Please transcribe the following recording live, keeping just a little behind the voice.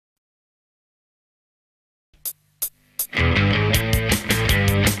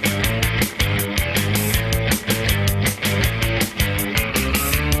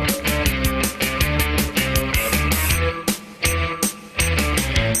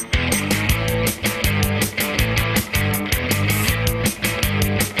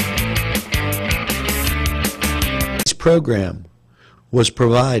program was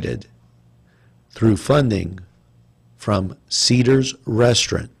provided through funding from Cedars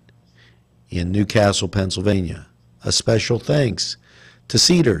Restaurant in Newcastle, Pennsylvania. A special thanks to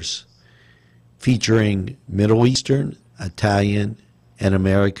Cedars, featuring Middle Eastern, Italian, and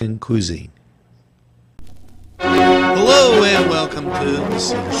American cuisine. Hello and welcome to the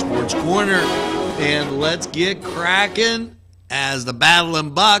Cedars Sports Corner, and let's get cracking as the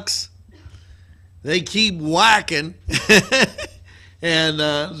battling Bucks, they keep whacking. And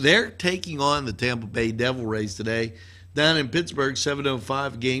they're taking on the Tampa Bay Devil Rays today down in Pittsburgh,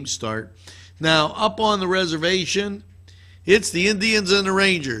 7:05 game start. Now, up on the reservation, it's the Indians and the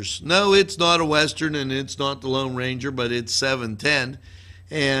Rangers. No, it's not a Western and it's not the Lone Ranger, but it's 7:10.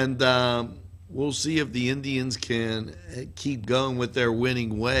 And we'll see if the Indians can keep going with their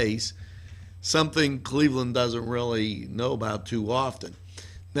winning ways, something Cleveland doesn't really know about too often.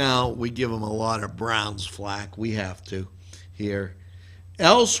 Now, we give them a lot of Browns flack. We have to here.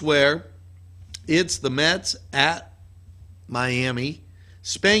 Elsewhere, it's the Mets at Miami,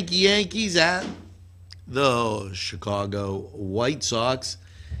 Spanky Yankees at the Chicago White Sox.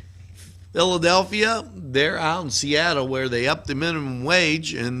 Philadelphia, they're out in Seattle where they upped the minimum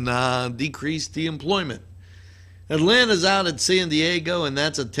wage and decreased the employment. Atlanta's out at San Diego, and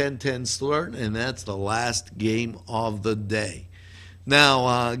that's a 10-10 start, and that's the last game of the day.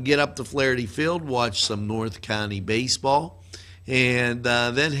 Now, get up to Flaherty Field, watch some North County baseball, and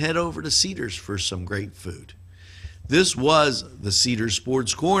then head over to Cedars for some great food. This was the Cedars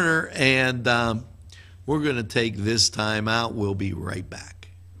Sports Corner, and we're going to take this time out. We'll be right back.